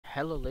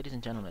Hello ladies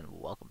and gentlemen,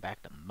 welcome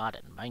back to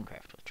Modded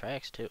Minecraft with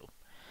Triaxx2.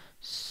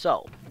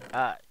 So,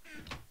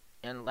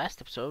 in last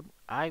episode,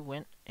 I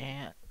went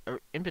and,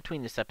 or in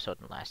between this episode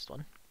and the last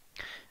one,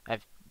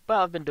 I've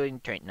been doing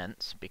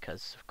maintenance,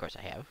 because of course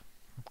I have,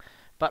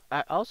 but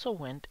I also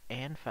went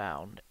and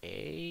found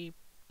a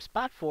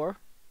spot for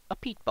a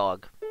peat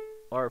bog,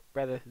 or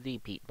rather the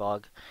peat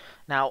bog.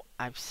 Now,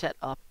 I've set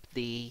up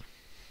the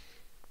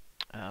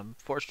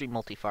forestry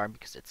multi-farm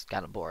because it's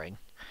kind of boring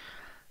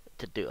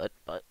to do it,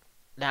 but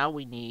now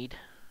we need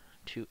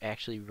to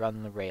actually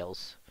run the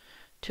rails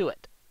to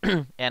it.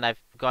 And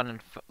I've gone and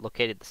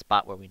located the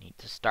spot where we need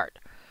to start.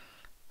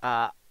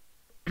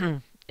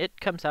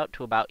 It comes out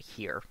to about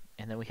here,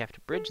 and then we have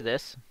to bridge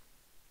this,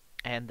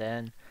 and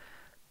then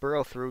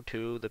burrow through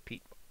to the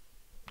peat,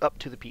 up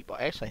to the peat bog.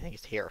 Actually, I think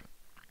it's here.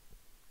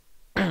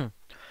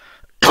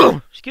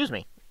 Excuse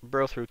me.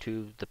 Burrow through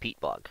to the peat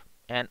bog,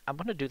 and I'm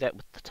going to do that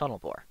with the tunnel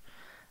bore.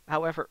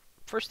 However,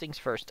 first things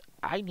first,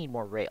 I need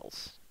more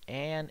rails,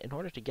 and in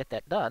order to get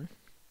that done,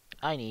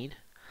 I need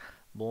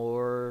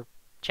more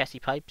chassis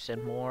pipes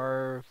and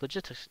more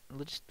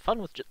fun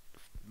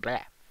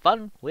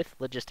with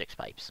logistics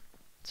pipes.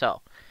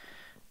 So,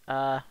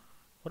 what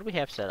do we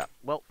have set up?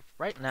 Well,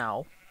 right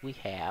now we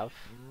have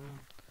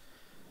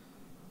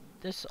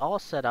this all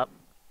set up,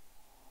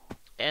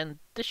 and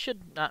this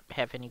should not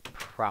have any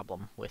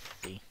problem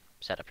with the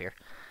setup here.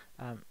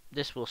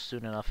 This will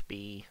soon enough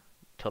be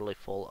totally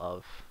full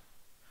of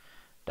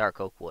dark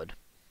oak wood.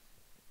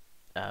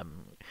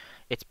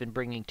 It's been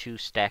bringing 2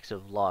 stacks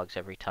of logs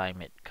every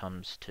time it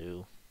comes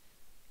to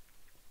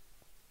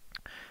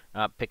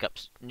pick up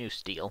new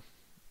steel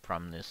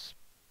from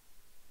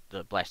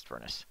the blast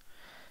furnace.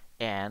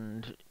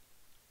 And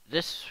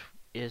this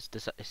is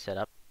set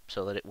up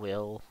so that it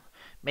will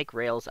make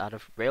rails out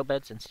of rail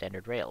beds and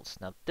standard rails.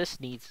 Now this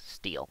needs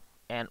steel,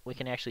 and we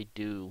can actually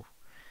do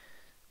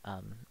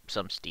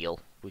some steel.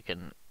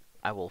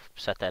 I will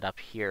set that up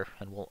here,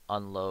 and we'll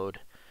unload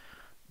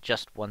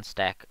just 1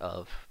 stack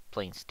of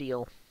plain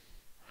steel.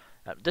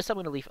 This I'm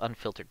going to leave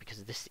unfiltered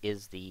because this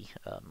is the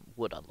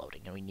wood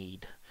unloading, and we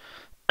need...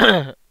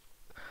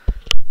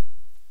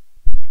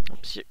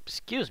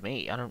 Excuse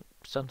me,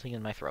 something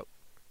in my throat.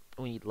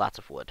 We need lots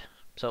of wood.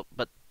 So,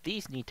 but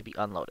these need to be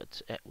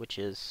unloaded, which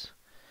is...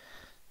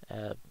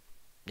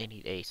 they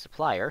need a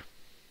supplier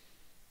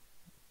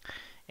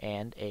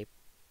and a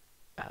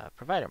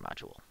provider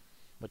module,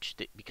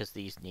 because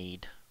these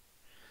need...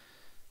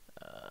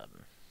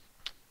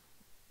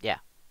 yeah,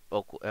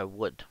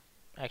 wood.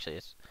 Actually,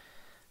 it's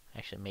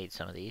actually made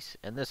some of these,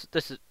 and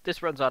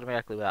this runs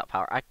automatically without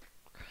power. I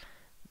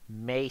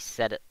may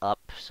set it up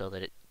so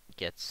that it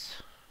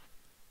gets.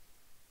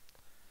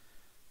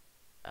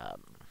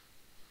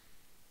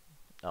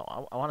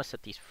 No, I want to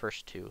set these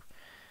first 2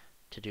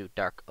 to do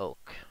dark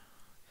oak,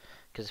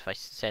 because if I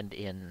send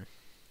in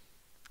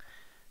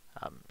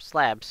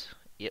slabs,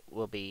 it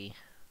will be.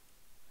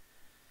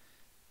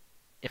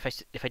 If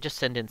I just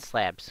send in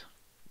slabs,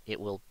 it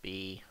will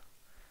be.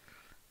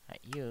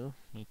 You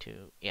need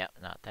to, yeah,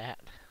 not that.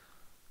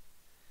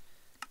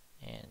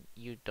 And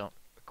you don't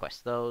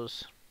request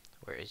those,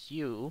 whereas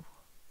you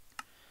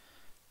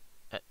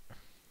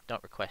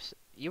don't request,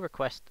 you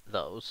request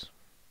those.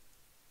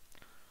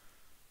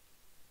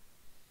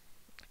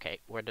 Okay,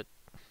 where did,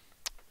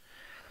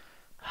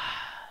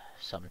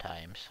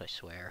 sometimes, I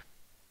swear.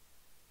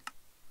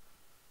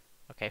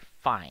 Okay,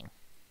 fine.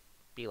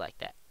 Be like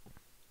that.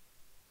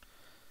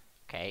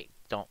 Okay,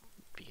 don't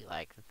be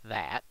like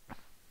that.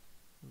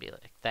 Be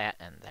like that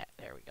and that.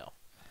 There we go.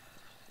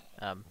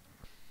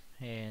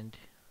 And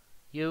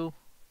you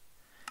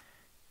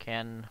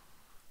can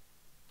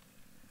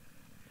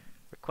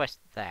request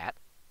that.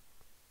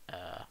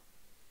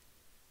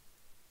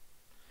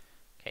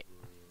 Okay,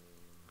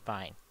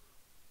 fine.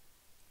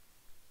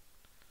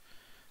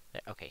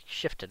 There, okay,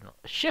 shift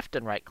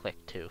and right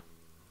click to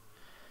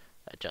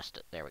adjust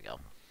it. There we go.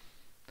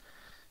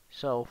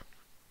 So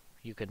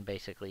you can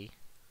basically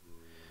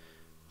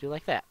do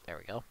like that. There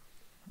we go.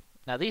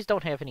 Now, these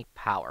don't have any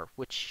power,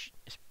 which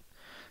is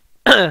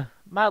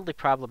mildly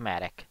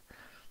problematic,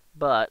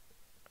 but...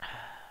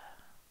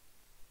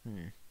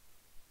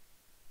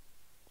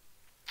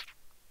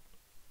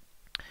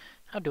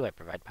 How do I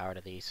provide power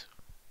to these?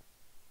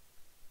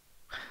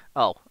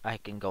 Oh, I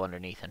can go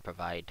underneath and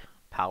provide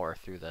power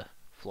through the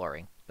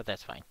flooring, but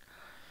that's fine.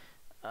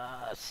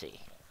 Let's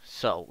see.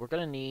 So, we're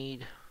going to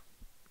need...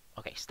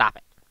 Okay, stop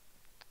it.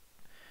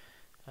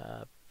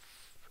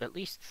 At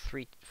least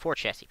 4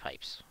 chassis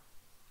pipes,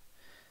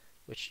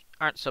 which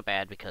aren't so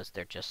bad because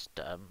they're just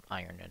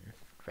iron and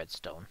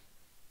redstone.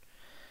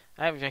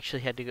 I've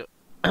actually had to go...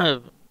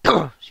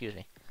 Excuse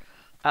me.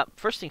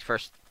 First things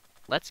first,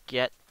 let's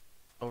get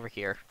over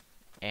here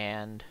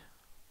and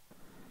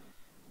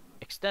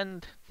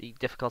extend the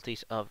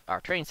difficulties of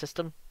our train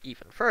system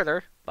even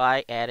further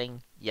by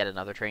adding yet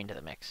another train to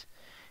the mix.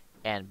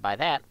 And by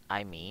that,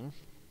 I mean,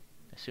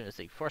 as soon as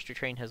the forestry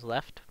train has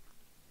left,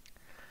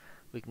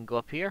 we can go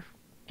up here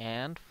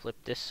and flip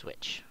this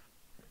switch.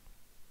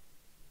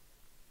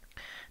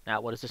 Now,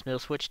 what does this middle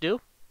switch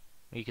do?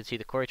 You can see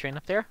the quarry train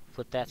up there.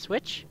 Flip that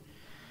switch,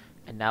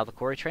 and now the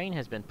quarry train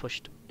has been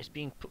pushed. Is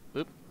being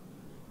oop.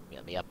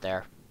 Get me up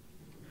there.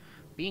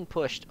 Being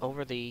pushed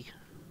over the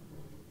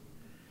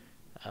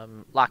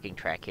locking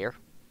track here,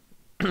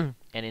 and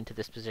into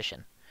this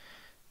position.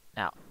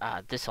 Now,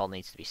 this all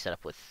needs to be set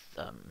up with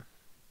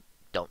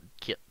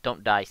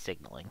don't die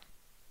signaling.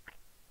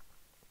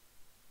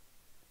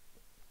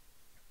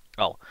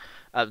 Oh,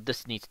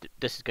 this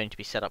is going to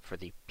be set up for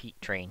the peat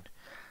train.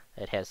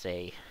 It has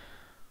a.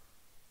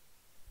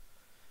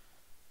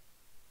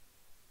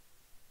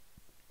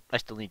 I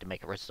still need to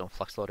make a redstone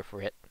flux loader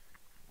for it,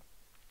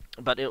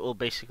 but it will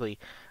basically.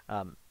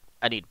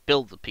 I need to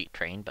build the peat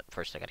train, but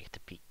first I gotta get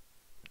the peat.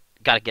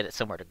 Gotta get it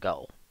somewhere to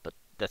go, but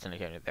that's neither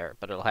here nor there.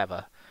 But it'll have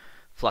a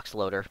flux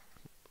loader,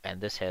 and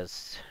this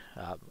has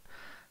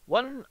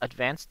one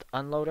advanced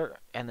unloader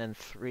and then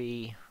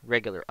 3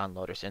 regular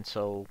unloaders. And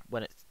so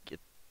when it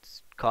gets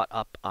caught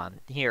up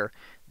on here,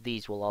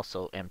 these will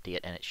also empty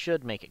it, and it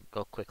should make it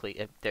go quickly.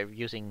 If they're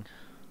using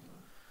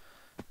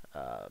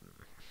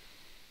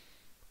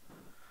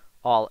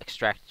all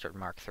extractor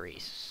Mark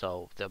IIIs,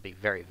 so they'll be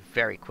very,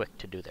 very quick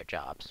to do their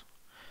jobs.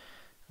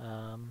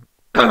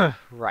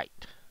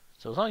 Right.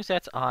 So as long as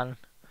that's on...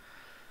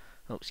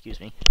 Oh, excuse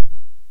me.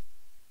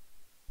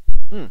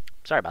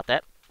 Sorry about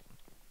that.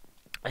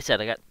 I said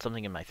I got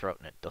something in my throat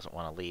and it doesn't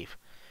want to leave.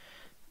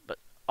 But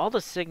all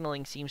the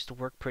signaling seems to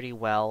work pretty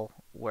well,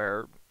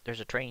 where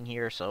there's a train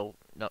here, so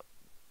no,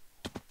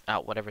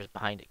 whatever's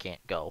behind it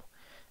can't go.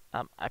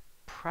 I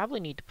probably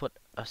need to put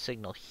a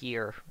signal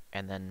here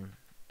and then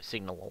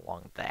signal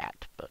along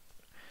that, but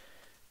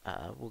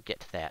we'll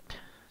get to that.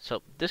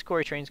 So this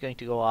quarry train is going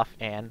to go off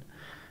and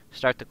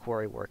start the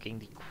quarry working.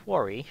 The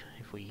quarry,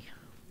 if we...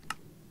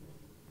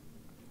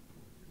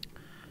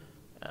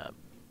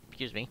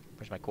 excuse me,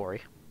 where's my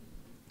quarry?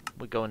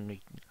 We go and we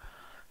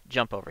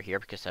jump over here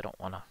because I don't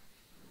want to...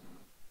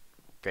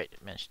 Great,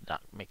 it managed to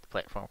not make the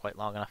platform quite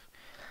long enough.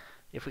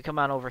 If we come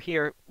on over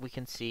here, we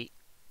can see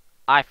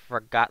I've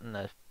forgotten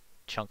the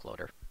chunk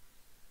loader.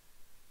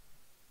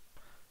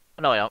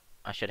 Oh, no, I don't.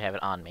 I should have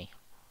it on me.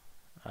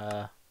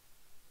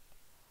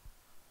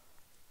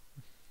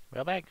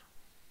 Railbag?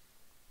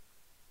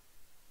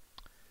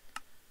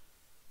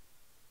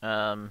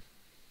 Hang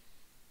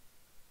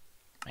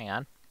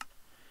on.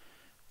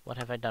 What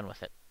have I done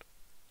with it?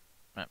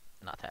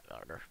 Not that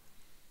order.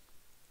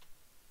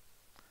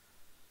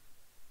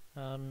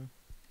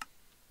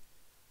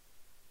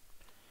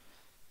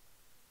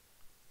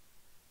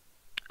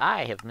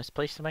 I have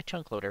misplaced my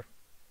chunk loader.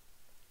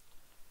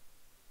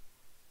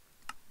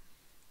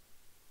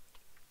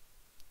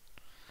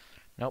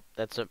 Nope,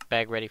 that's a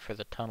bag ready for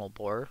the tunnel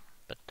borer,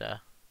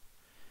 but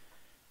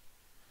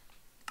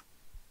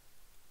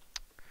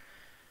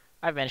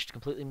I've managed to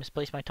completely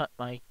misplace my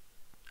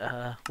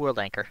world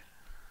anchor.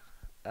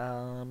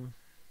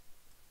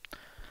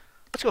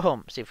 Let's go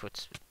home, see if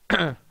it's...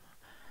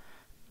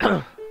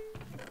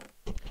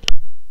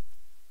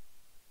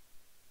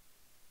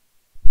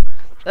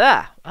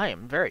 Ah! I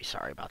am very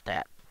sorry about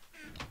that.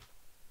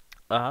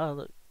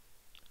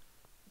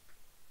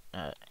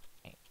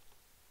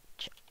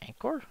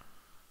 Anchor?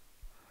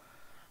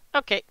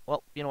 Okay,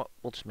 well, you know what?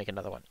 We'll just make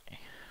another one.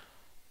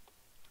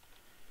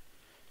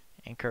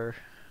 Anchor.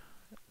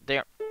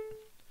 There.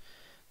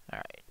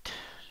 Alright.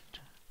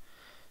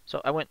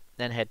 So I went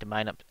and had to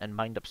mined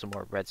up some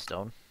more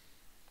redstone.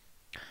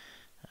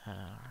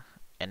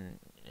 And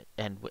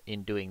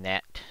in doing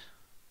that,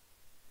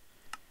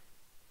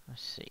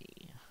 let's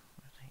see.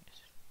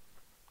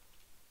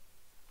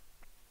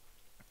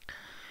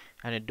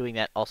 And in doing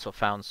that, also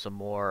found some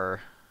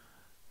more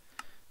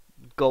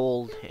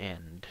gold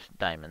and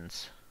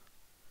diamonds.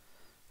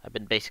 I've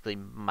been basically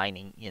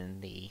mining in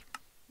the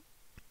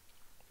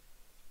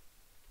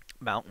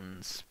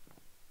mountains,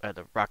 or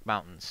the rock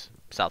mountains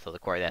south of the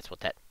quarry. That's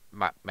what that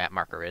map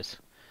marker is.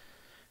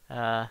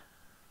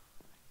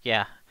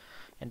 Yeah.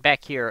 And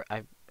back here,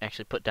 I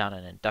actually put down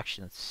an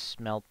induction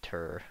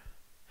smelter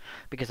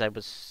because I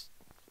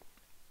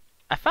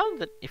found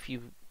that if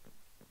you...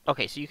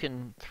 Okay, so you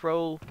can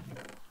throw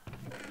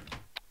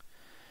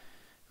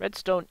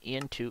redstone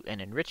into an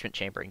enrichment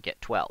chamber and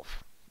get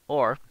 12.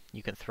 Or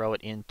you can throw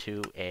it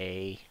into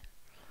a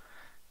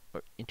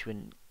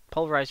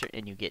pulverizer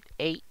and you get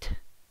 8.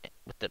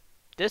 With the...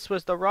 This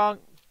was the wrong...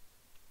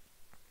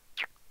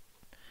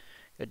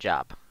 Good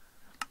job.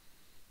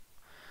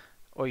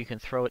 Or you can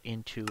throw it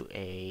into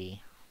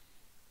an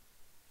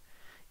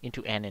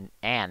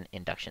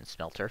induction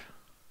smelter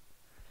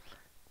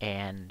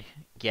and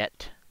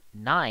get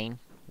 9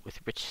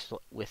 with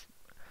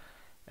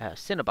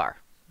cinnabar,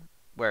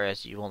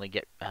 whereas you only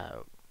get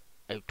a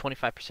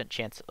 25%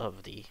 chance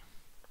of the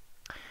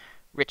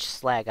rich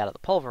slag out of the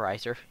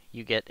pulverizer.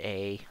 You get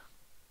a...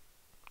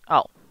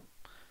 Oh.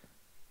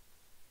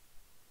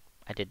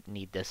 I didn't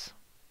need this.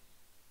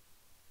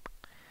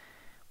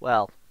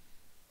 Well,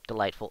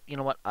 delightful. You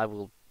know what? I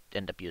will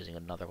end up using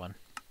another one.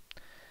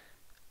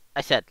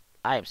 I said,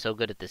 I am so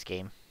good at this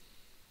game.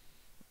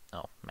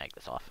 Oh, mag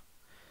this off.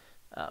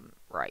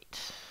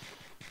 Right.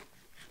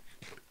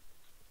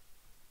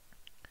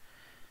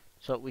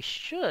 So we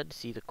should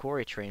see the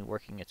quarry train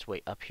working its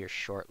way up here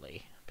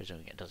shortly,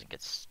 presuming it doesn't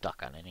get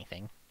stuck on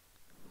anything.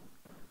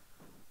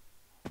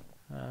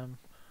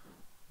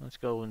 Let's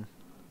go and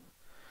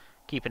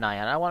keep an eye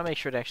on it. I want to make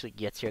sure it actually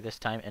gets here this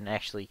time and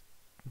actually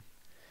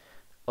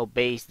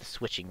obeys the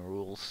switching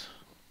rules.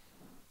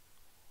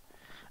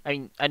 I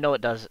mean, I know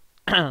it does.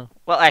 Well,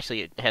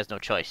 actually, it has no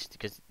choice,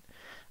 because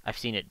I've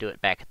seen it do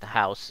it back at the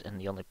house, and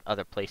the only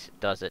other place it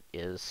does it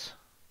is...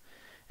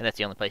 And that's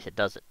the only place it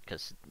does it,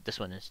 because this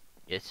one is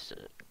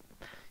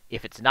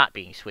if it's not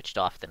being switched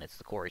off, then it's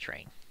the quarry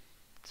train.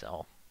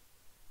 So...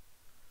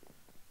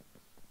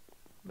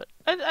 But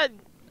I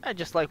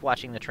just like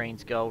watching the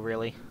trains go,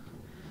 really.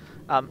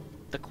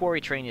 The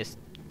quarry train is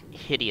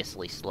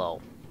hideously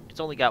slow. It's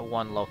only got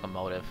one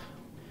locomotive.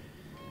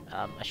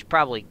 I should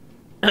probably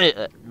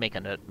make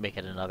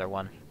it another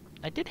one.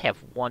 I did have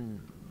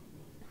one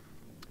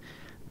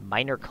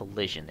minor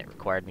collision that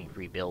required me to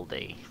rebuild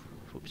a...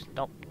 Oops,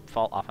 don't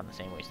fall off on the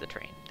same way as the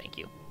train. Thank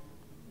you.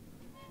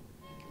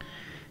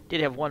 Did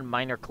have one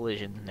minor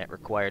collision that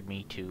required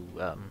me to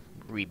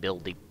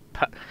rebuild the...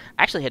 I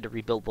actually had to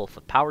rebuild both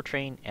the power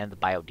train and the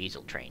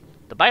biodiesel train.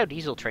 The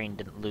biodiesel train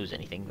didn't lose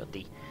anything, but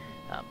the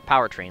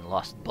power train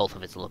lost both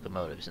of its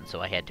locomotives, and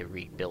so I had to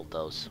rebuild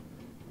those.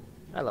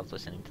 I love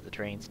listening to the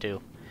trains,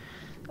 too.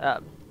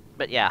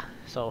 But yeah,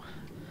 so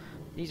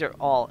these are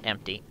all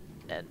empty.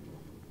 And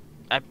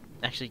I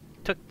actually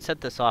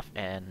set this off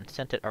and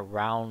sent it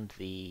around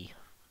the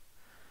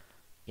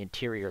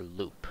interior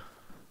loop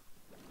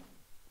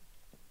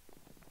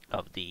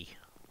of the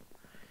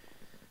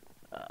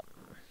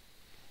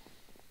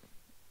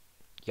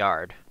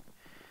yard.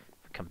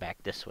 If we come back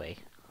this way,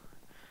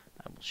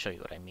 I will show you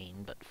what I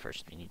mean, but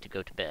first we need to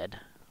go to bed.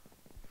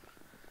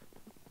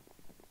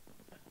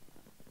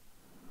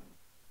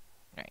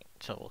 Alright,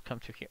 so we'll come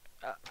through here.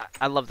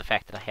 I love the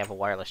fact that I have a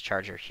wireless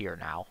charger here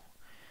now,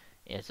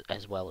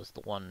 as well as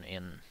the one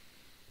in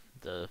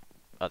the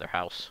other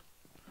house.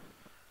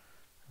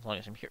 As long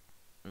as I'm here.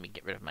 Let me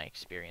get rid of my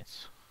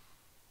experience.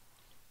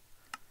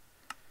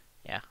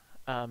 Yeah.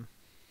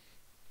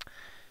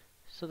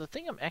 So the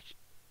thing I'm actually...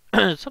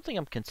 something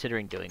I'm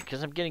considering doing,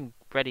 because I'm getting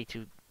ready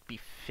to be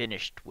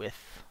finished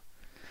with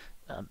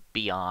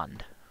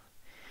Beyond,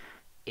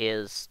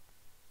 is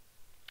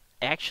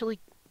actually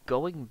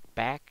going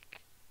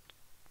back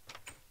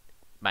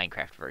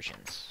Minecraft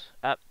versions,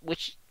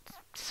 which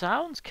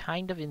sounds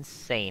kind of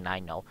insane, I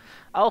know.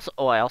 I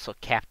also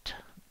capped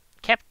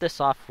this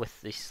off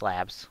with the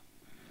slabs.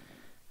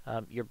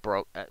 You're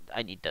broke.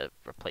 I need to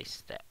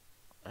replace that.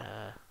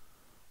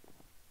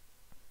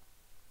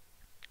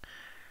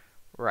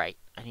 Right.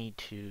 I need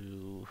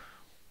to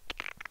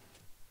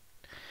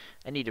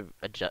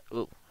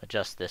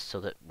adjust this so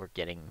that we're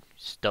getting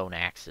stone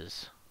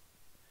axes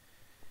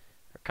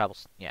or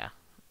yeah,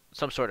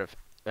 some sort of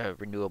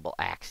renewable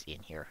axe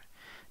in here,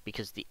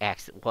 because the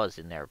axe that was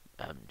in there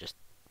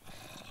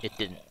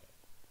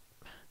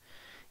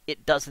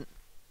it doesn't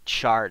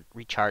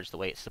recharge the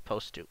way it's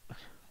supposed to.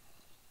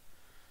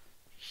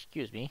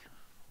 Excuse me.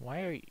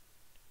 Why are you...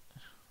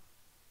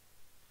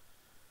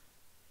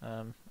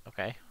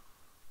 Okay.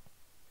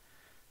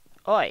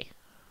 Oi!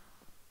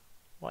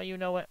 Why you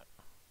know it?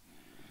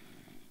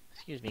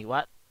 Excuse me,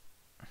 what?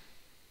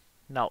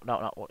 No.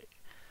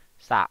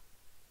 Stop.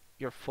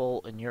 You're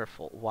full and you're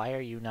full. Why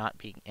are you not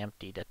being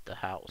emptied at the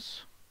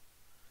house?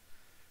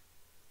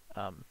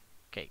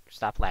 Okay,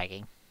 stop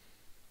lagging.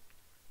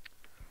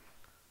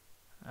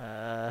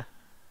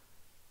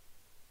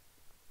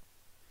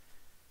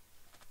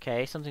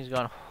 Okay, something's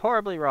gone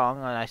horribly wrong,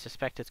 and I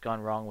suspect it's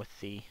gone wrong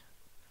with the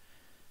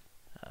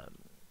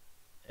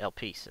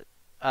LP set.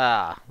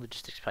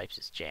 Logistics pipes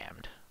is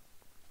jammed.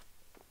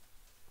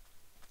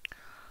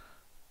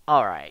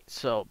 Alright,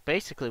 so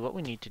basically what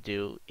we need to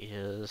do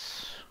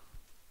is...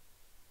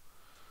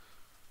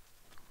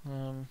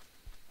 so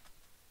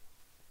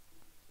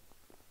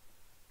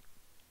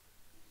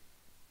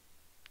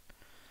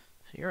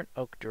you're an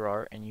oak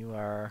drawer, and you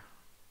are...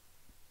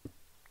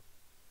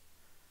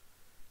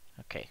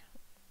 Okay.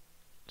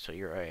 So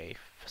you're a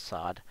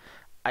facade.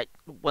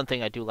 One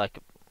thing I do like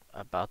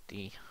about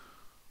the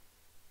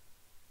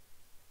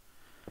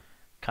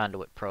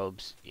conduit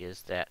probes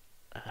is that...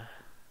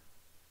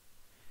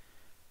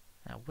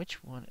 now,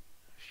 which one of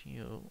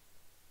you...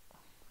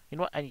 You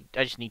know what? I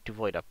just need 2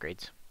 void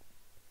upgrades.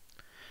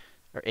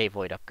 Or a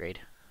void upgrade.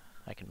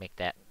 I can make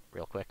that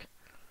real quick.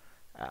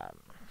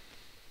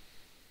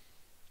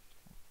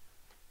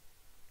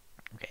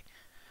 Okay.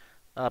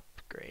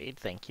 Upgrade,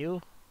 thank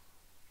you.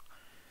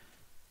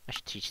 I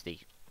should teach the...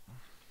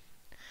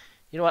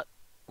 You know what?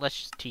 Let's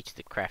just teach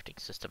the crafting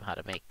system how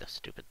to make the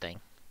stupid thing.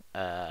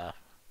 Black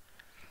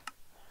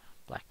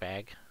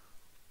bag.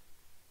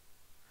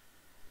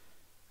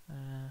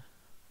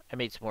 I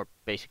made some more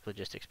basic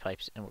logistics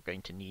pipes, and we're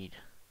going to need...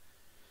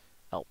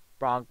 Oh,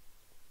 wrong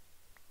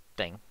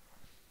thing.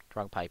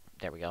 Wrong pipe.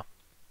 There we go.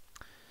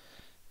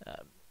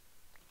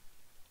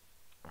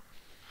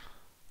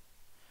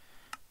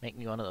 Make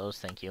me one of those,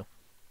 thank you.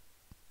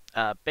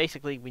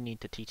 Basically, we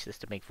need to teach this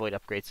to make void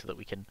upgrades so that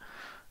we can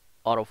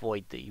auto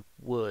void the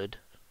wood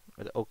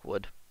or the oak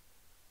wood.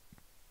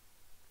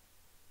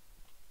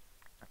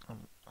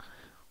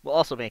 We'll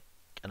also make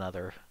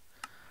another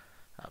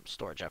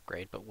storage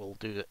upgrade, but we'll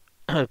do it.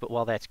 But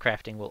while that's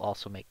crafting, we'll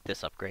also make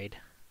this upgrade.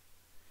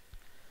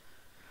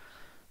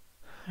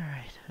 All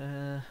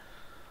right,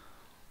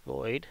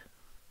 void.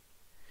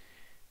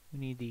 We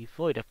need the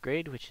void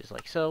upgrade, which is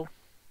like so,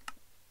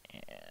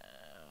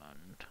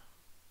 and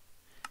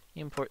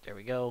import. There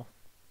we go.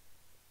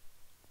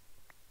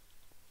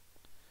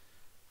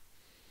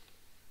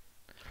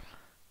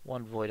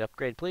 One void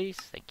upgrade, please.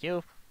 Thank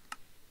you.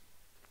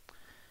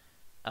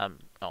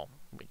 Oh,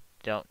 we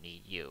don't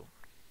need you.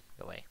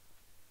 Go away.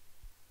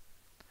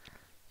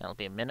 That'll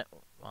be a minute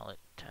while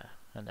it,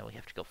 and then we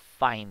have to go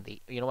find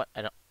the. You know what?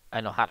 I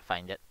know how to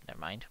find it. Never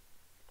mind.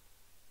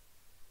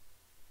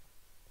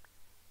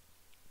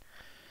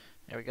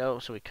 There we go.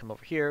 So we come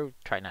over here.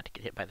 Try not to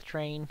get hit by the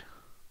train.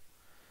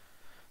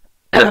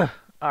 All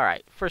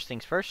right. First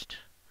things first.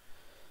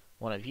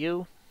 One of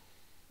you,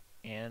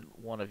 and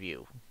one of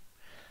you.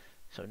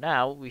 So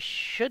now we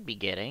should be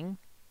getting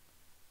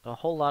a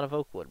whole lot of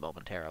oak wood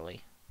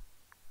momentarily.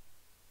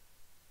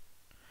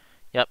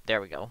 Yep,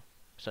 there we go.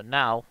 So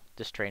now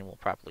this train will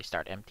probably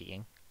start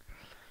emptying.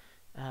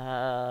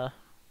 Does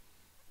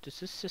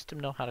this system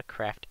know how to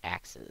craft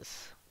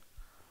axes?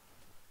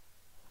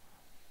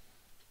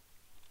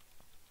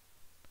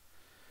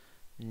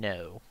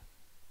 No.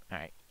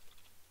 Alright.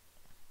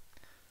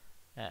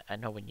 I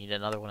know we need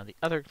another one of the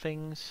other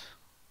things.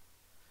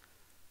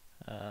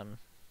 You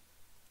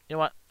know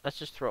what? Let's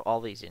just throw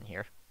all these in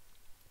here.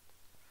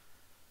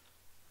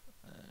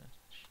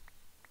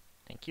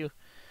 Thank you.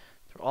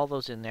 Throw all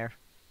those in there.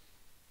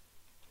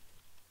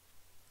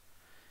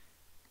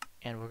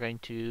 And we're going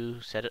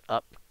to set it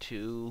up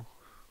to...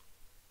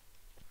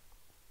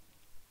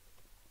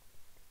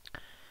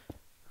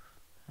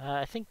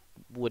 I think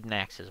wooden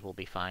axes will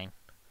be fine.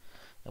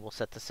 And we'll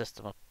set the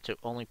system up to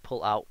only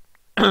pull out...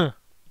 now,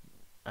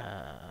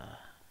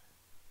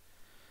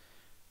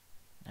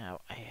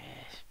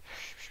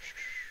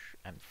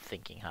 I'm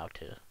thinking how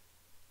to...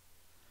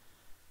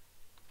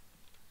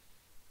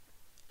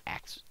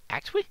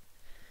 Axe we?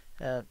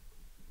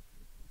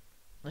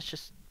 Let's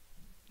just...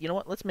 You know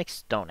what? Let's make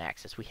stone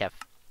axes. We have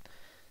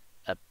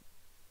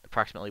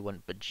approximately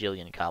 1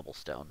 bajillion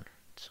cobblestone.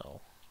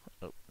 So,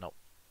 oh, no.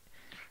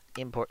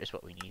 Import is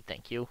what we need.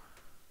 Thank you.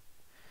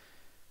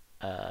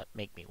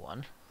 Make me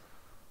one.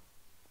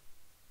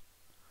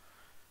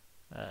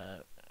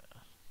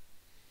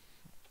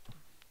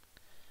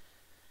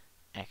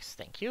 X,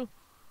 thank you.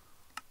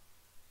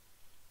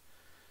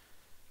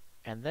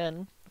 And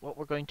then what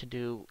we're going to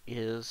do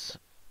is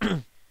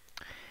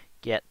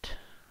get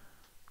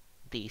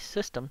the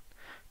system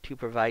to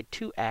provide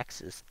 2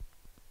 axes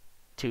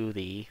to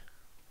the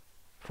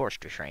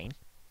forestry train.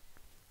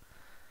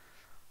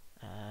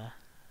 Can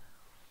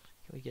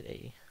we get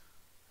a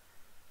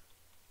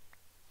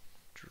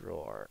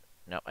drawer?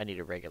 No, I need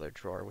a regular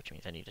drawer, which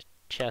means I need a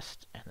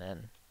chest and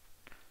then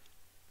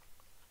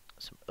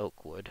some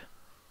oak wood.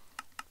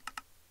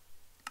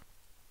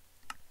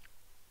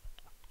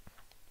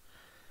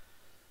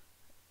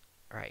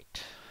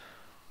 Right.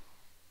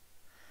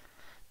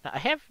 Now I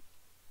have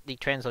the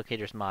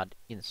translocators mod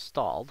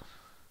installed,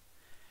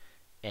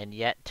 and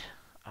yet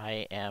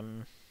I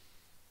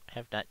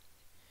have not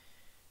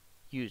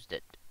used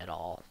it at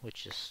all,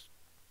 which is...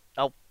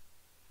 Oh!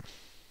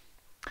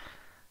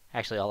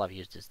 Actually, all I've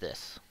used is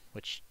this,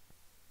 which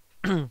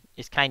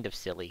is kind of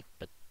silly,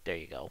 but there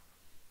you go.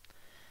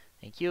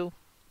 Thank you.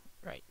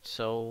 Right,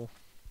 so...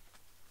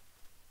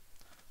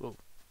 Whoa.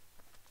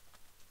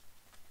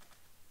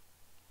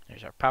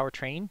 There's our power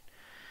train,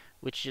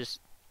 which is...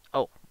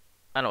 Oh,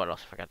 I know what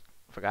else I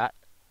forgot.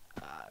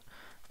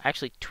 I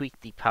actually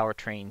tweaked the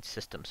powertrain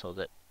system so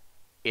that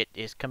it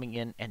is coming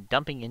in and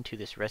dumping into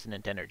this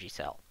resonant energy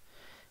cell,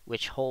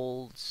 which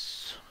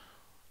holds...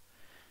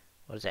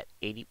 What is that,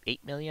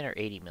 88 million or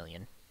 80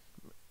 million?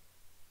 It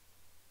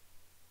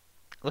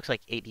looks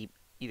like 80,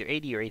 either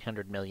 80 or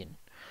 800 million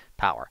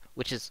power,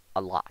 which is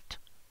a lot.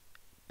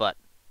 But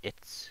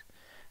it's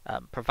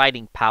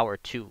providing power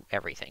to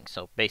everything.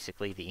 So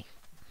basically the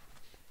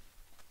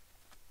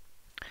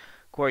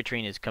quarry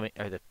train is coming,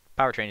 or the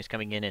power train is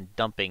coming in and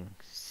dumping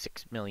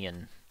 6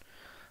 million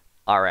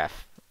RF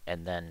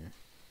and then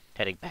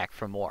heading back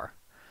for more.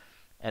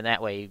 And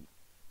that way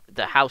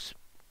the house,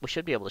 we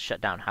should be able to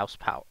shut down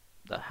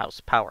the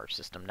house power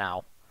system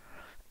now.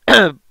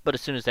 But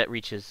as soon as that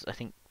reaches, I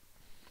think,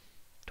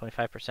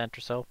 25%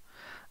 or so,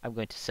 I'm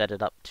going to set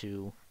it up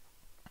to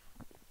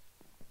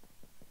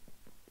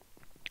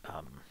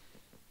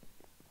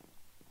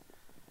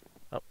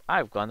oh,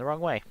 I've gone the wrong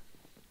way.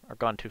 Or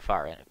gone too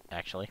far in it,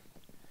 actually.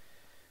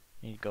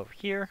 Need to go over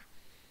here.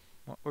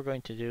 What we're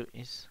going to do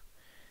is...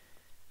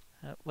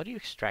 what are you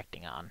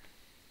extracting on?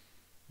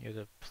 You're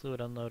the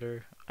fluid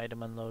unloader, item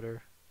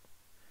unloader.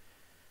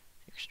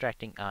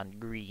 Extracting on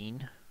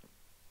green.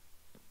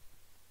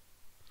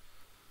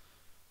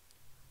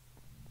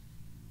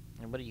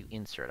 And what do you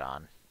insert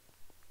on?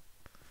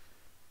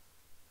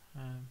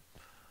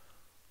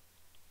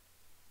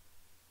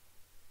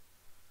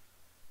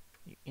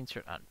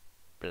 insert on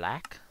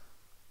black.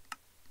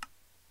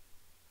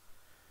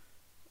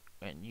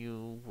 And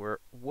you were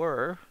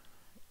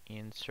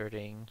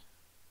inserting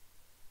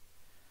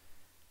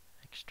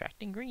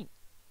extracting green.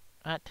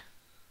 What?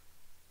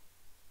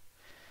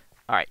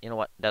 Alright, you know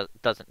what?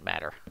 Doesn't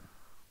matter.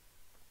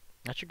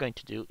 What you're going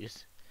to do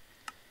is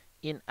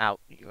in out,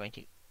 you're going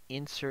to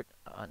insert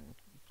on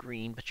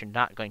green, but you're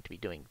not going to be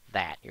doing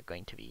that. You're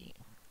going to be,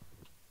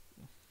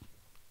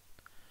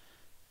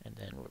 and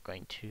then we're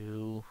going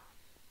to,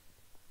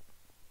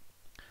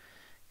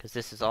 because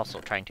this is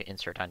also trying to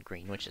insert on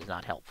green, which is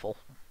not helpful.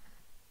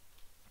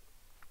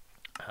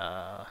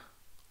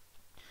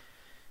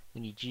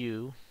 We need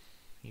you.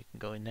 You can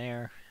go in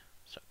there.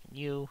 So can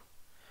you.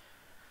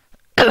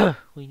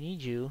 We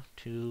need you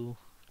to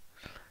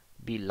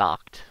be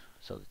locked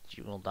so that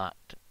you will not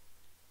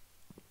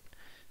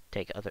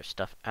take other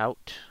stuff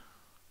out.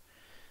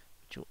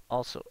 But you will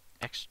also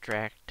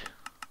extract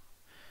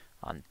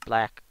on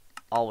black,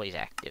 always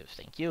active.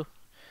 Thank you.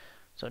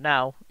 So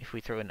now, if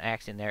we throw an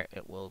axe in there,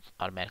 it will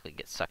automatically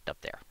get sucked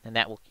up there, and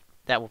that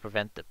will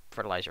prevent the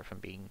fertilizer from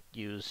being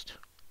used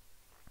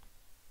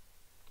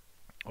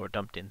or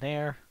dumped in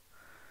there.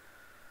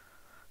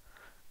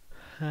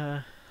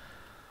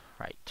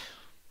 Right.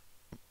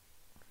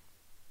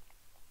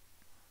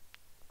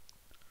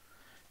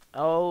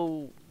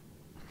 Oh.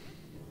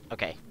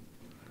 Okay.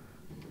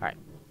 Alright.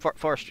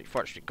 Forestry,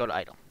 go to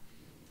idle.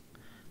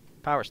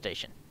 Power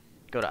station,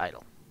 go to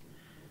idle.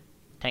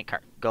 Tank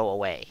cart, go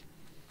away.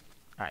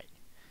 Alright.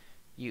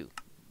 You,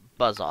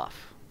 buzz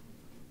off.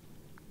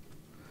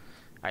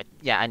 Alright,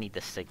 yeah, I need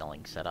this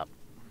signaling set up.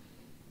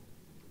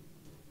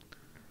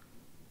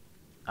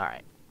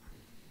 Alright.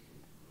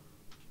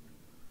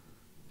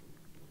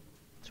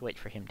 Let's wait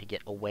for him to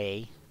get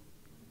away.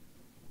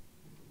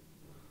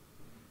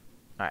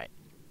 Alright.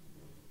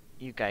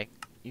 You guy,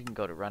 you can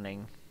go to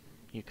running.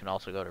 You can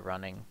also go to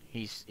running.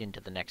 He's into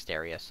the next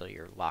area, so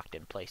you're locked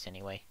in place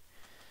anyway.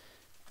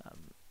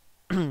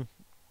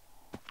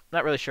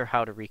 Not really sure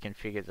how to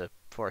reconfigure the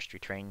forestry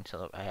train so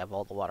that I have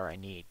all the water I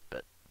need,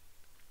 but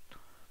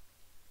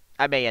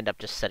I may end up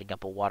just setting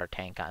up a water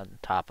tank on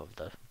top of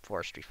the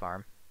forestry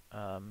farm.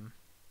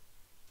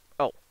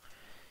 Oh,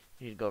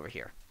 you need to go over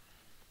here.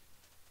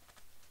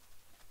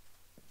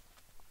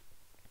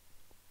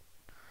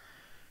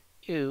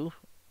 You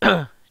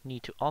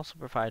need to also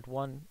provide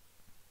 1,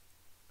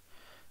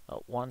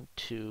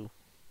 2,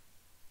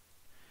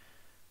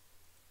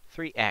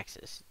 3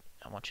 axes.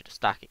 I want you to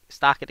stock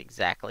it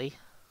exactly.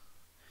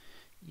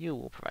 You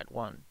will provide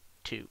 1,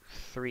 2,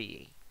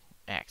 3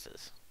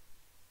 axes.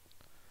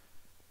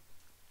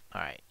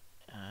 Alright.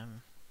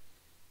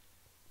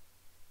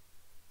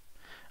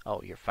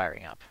 Oh, you're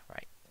firing up.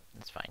 Right.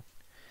 That's fine.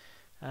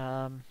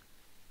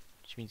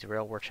 Which means the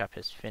rail workshop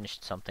has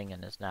finished something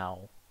and is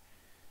now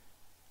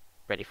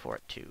ready for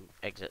it to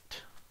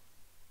exit.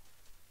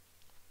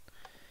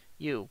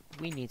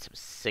 We need some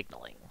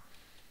signaling.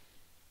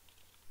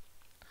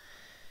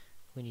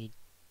 We need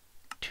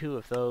 2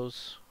 of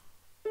those.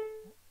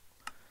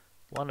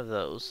 1 of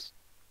those.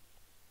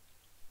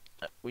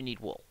 We need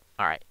wool.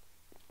 Alright.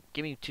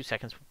 Give me 2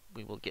 seconds.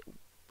 I will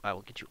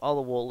get you all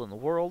the wool in the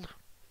world.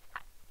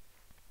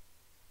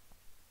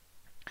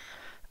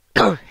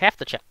 half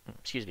the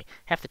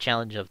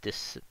challenge of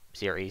this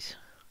series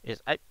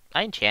is I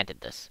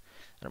enchanted this.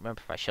 I don't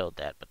remember if I showed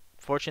that, but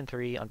Fortune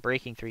 3,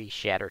 Unbreaking 3,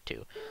 Shatter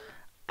 2.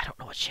 I don't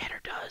know what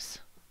Shatter does,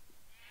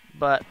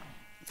 but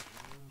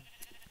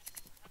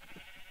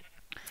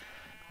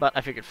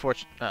I figured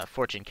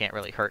Fortune can't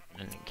really hurt,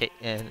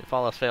 and if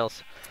all else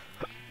fails,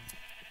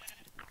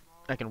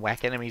 I can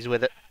whack enemies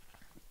with it.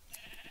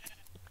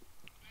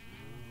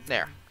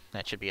 There,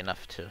 that should be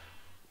enough to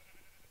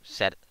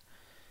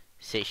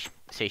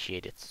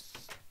satiate its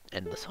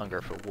endless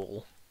hunger for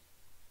wool.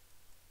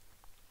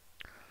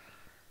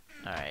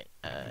 Alright,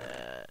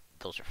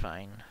 those are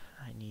fine.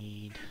 I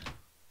need...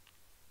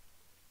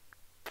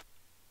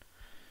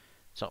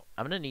 So,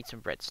 I'm gonna need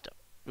some redstone.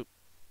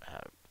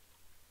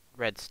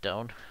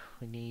 Redstone.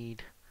 We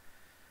need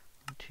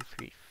 1, 2,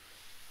 3,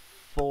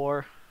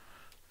 4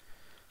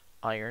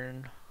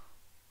 iron.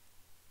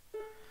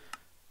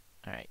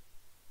 Alright.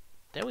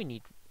 Then we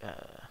need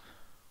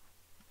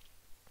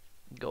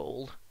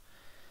gold.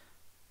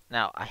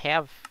 Now,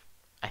 I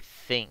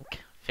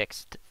think,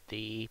 fixed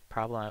the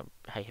problem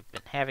I have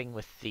been having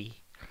with the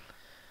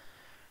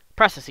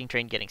processing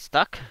train getting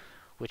stuck,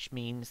 which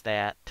means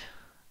that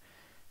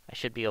I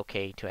should be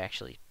okay to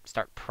actually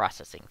start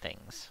processing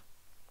things.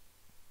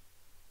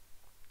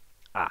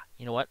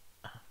 You know what?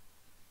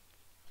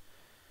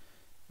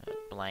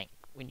 Blank.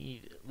 We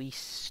need at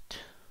least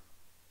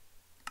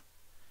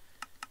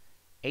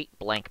 8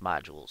 blank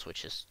modules,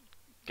 which is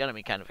gonna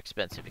be kind of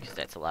expensive because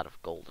that's a lot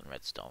of gold and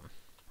redstone.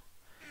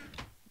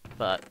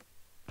 But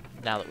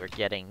now that we're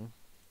getting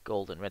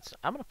gold and redstone,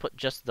 I'm gonna put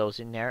just those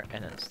in there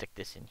and then stick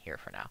this in here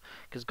for now,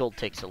 because gold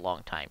takes a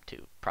long time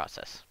to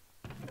process.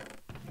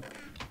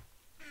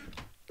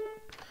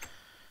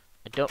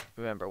 I don't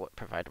remember what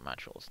provider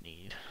modules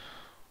need.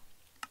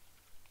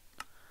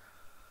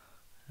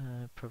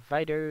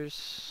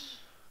 Providers.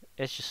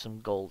 It's just some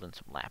gold and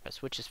some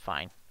lapis, which is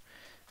fine.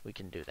 We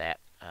can do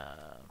that.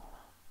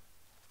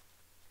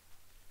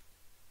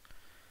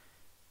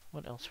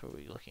 What else were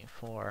we looking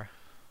for?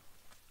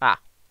 Ah,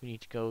 we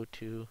need to go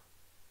to...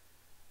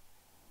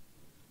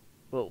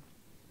 Whoa.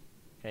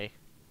 Okay.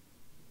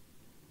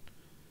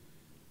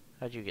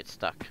 How'd you get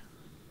stuck?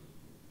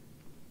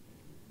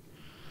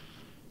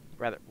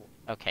 Rather...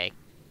 Okay.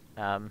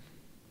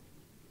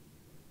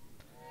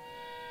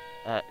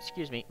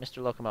 Excuse me,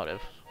 Mr.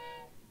 Locomotive.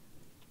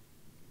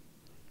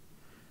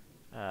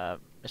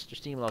 Mr.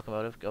 Steam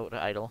Locomotive, go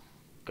to idle.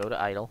 Go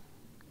to idle.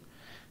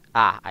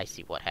 Ah, I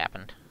see what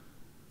happened.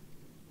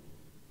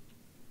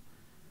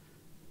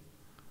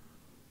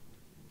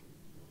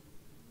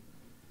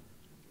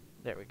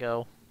 There we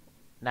go.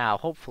 Now,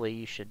 hopefully,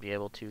 you should be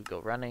able to go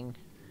running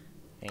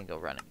and go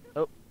running.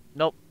 Oh,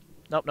 nope.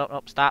 Nope, nope,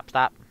 nope. Stop,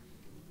 stop.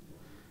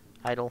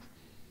 Idle.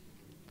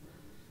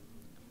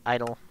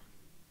 Idle.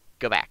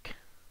 Go back.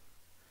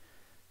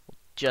 We'll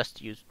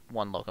just use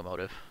one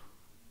locomotive.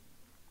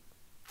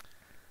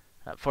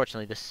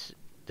 Fortunately, this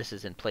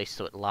is in place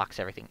so it locks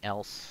everything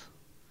else.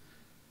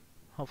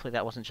 Hopefully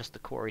that wasn't just the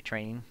quarry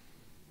training.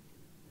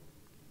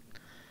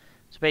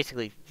 So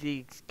basically,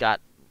 these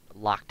got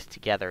locked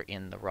together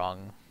in the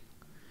wrong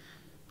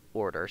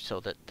order so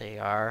that they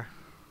are...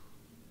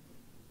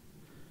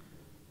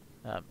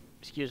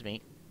 excuse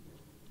me.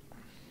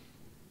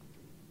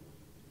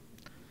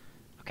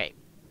 Okay,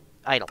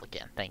 idle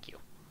again, thank you.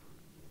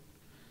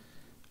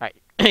 Alright,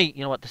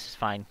 you know what, this is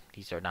fine.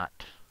 These are not...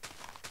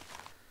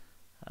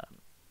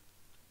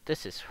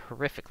 this is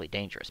horrifically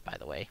dangerous, by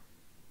the way.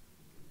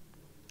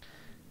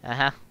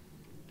 Uh-huh.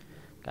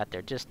 Got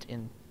there just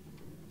in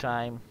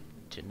time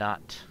to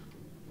not...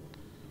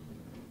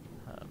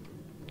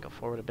 go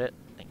forward a bit,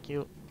 thank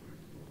you.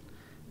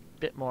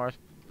 Bit more,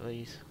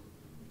 please.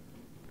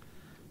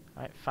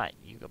 Alright, fine.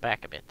 You go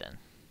back a bit then.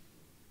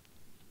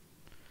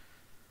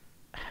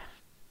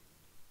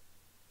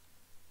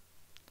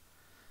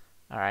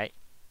 Alright.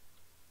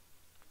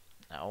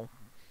 No.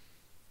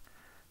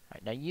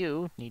 Alright, now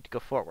you need to go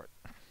forward.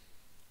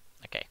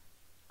 Okay.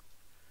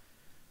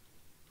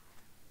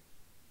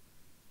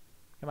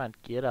 Come on,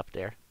 get up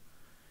there.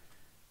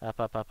 Up,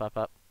 up, up, up,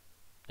 up.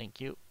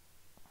 Thank you.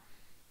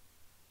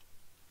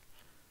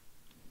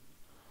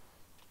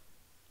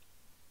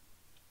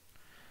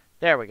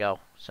 There we go.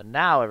 So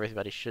now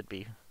everybody should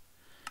be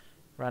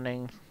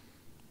running.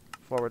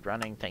 Forward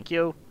running. Thank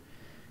you.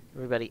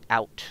 Everybody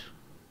out.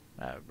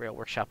 Rail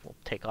Workshop will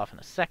take off in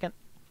a second.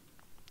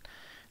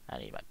 I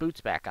need my boots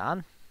back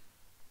on.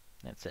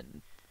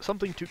 And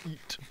something to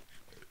eat.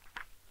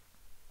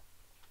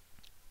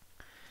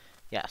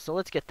 Yeah, so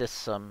let's get this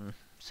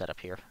set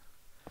up here.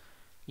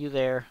 You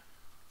there.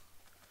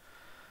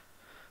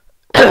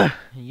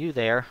 You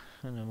there.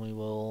 And then we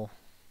will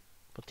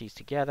put these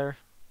together.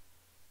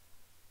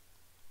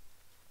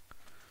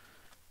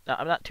 Now,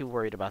 I'm not too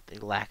worried about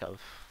the lack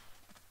of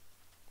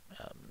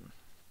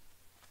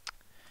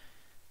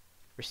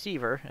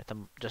receiver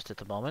just at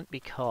the moment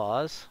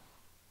because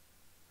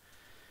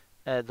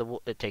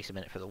it takes a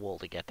minute for the wool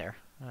to get there.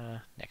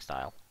 Next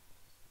aisle.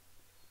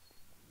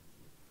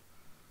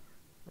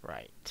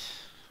 Right.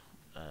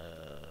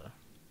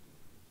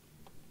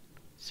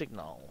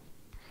 Signal.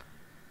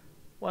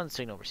 One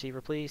signal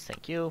receiver, please.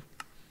 Thank you.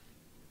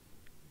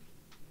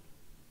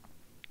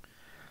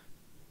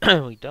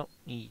 We don't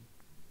need...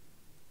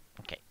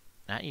 Okay,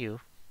 not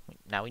you.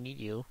 Now we need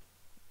you.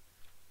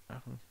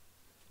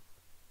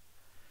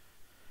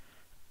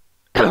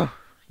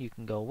 You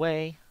can go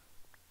away.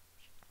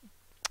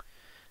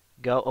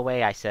 Go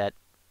away, I said.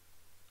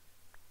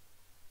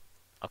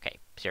 Okay,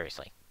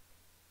 seriously.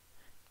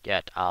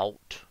 Get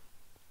out.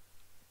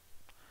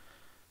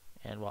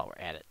 And while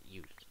we're at it,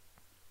 you...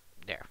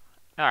 There.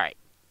 Alright.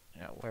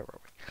 Where were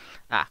we?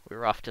 Ah, we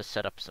were off to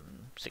set up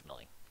some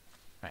signaling.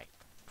 Right.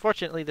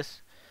 Fortunately,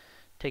 this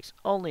takes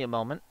only a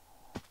moment.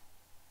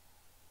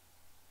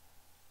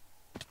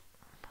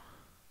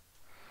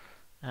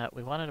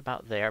 We want it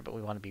about there, but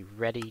we want to be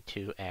ready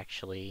to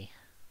actually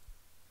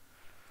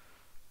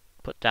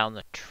put down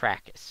the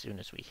track as soon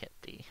as we hit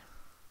the...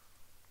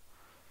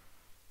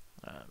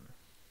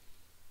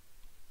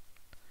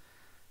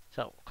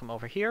 so, come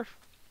over here.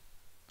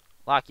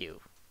 Lock you.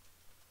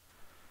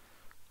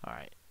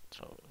 Alright,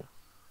 so...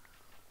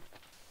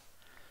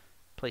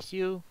 place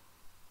you.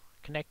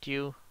 Connect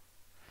you.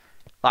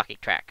 Locking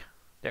track.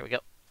 There we go.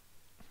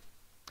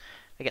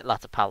 I get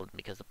lots of pollen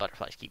because the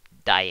butterflies keep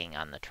dying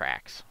on the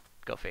tracks.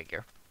 Go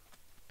figure.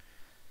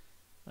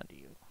 What do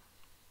you...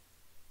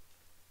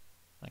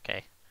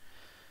 Okay.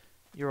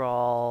 You're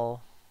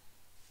all...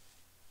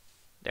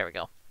 There we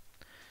go.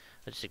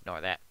 Let's just ignore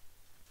that.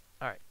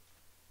 Alright.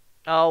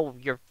 Oh,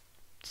 you're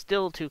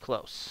still too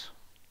close.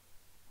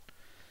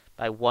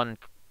 By one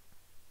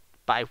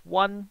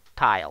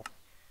tile.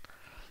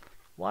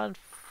 One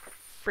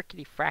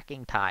frickety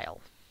fracking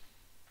tile.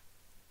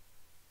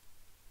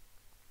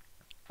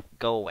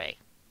 Go away.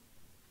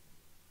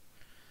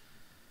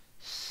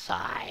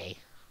 Sigh.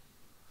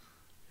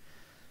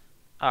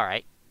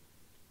 Alright.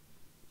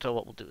 So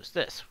what we'll do is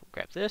this. We'll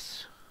grab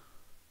this.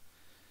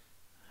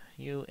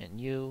 You and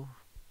you.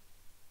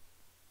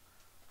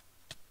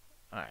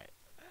 Alright.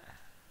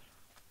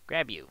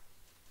 Grab you.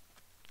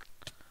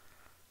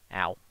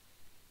 Ow.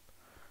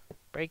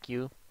 Break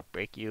you.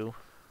 Break you.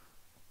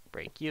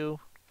 Break you.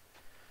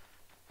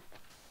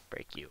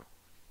 Break you.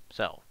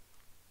 So.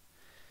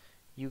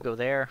 You go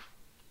there.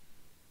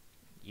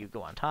 You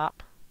go on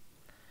top.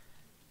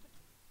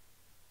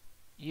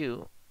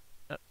 You.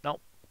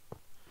 Nope.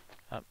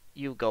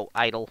 You go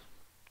idle.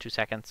 2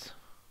 seconds.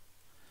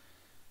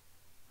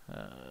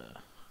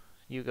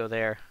 You go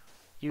there.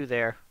 You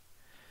there.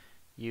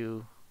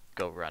 You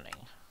go running.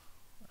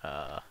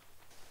 I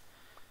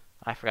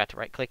forgot to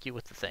right-click you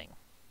with the thing.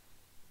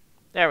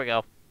 There we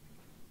go.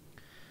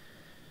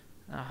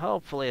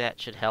 Hopefully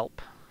that should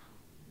help.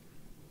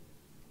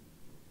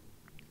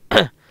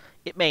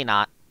 It may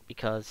not,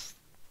 because...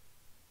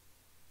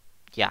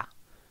 yeah.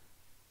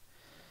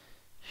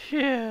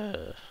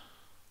 Phew.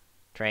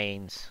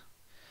 Trains.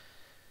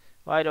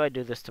 Why do I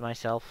do this to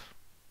myself?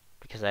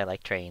 Because I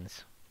like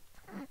trains.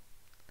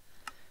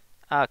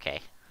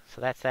 Okay, so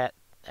that's that.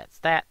 That's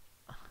that.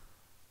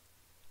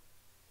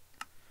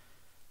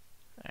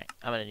 Alright,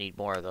 I'm gonna need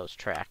more of those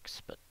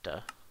tracks, but,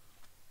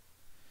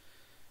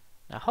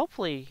 now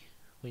hopefully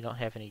we don't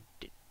have any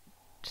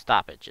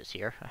stoppages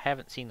here. I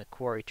haven't seen the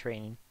quarry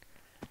train,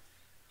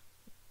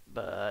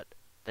 but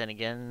then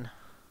again,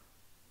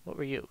 what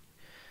were you?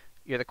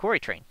 You're the quarry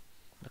train.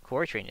 The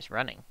quarry train is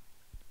running.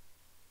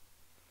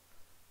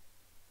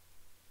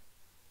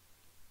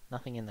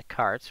 Nothing in the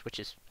carts, which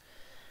is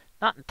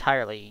not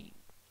entirely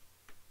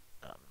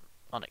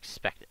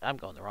unexpected. I'm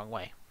going the wrong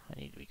way. I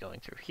need to be going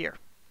through here.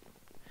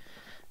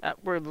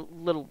 We're a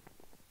little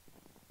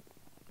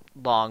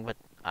long, but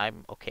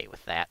I'm okay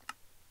with that.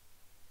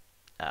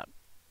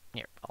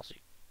 Here, also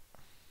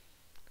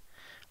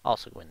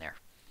go in there.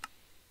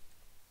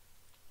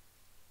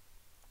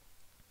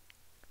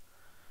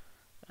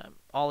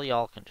 All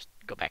y'all can just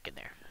go back in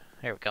there.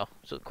 There we go.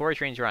 So the quarry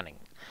train's running.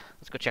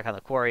 Let's go check on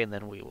the quarry, and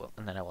then I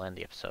will end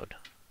the episode.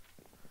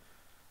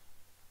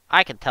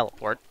 I can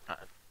teleport.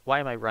 Why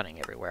am I running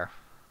everywhere?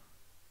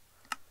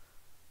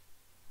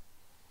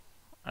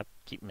 I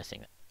keep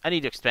missing it. I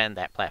need to expand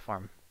that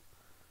platform.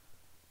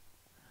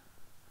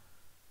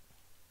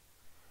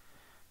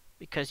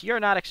 Because you're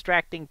not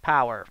extracting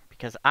power.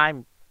 Because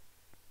I'm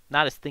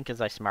not as think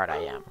as I smart I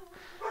am.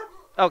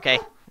 Okay.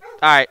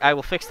 Alright, I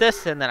will fix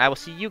this, and then I will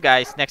see you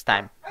guys next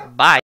time. Bye.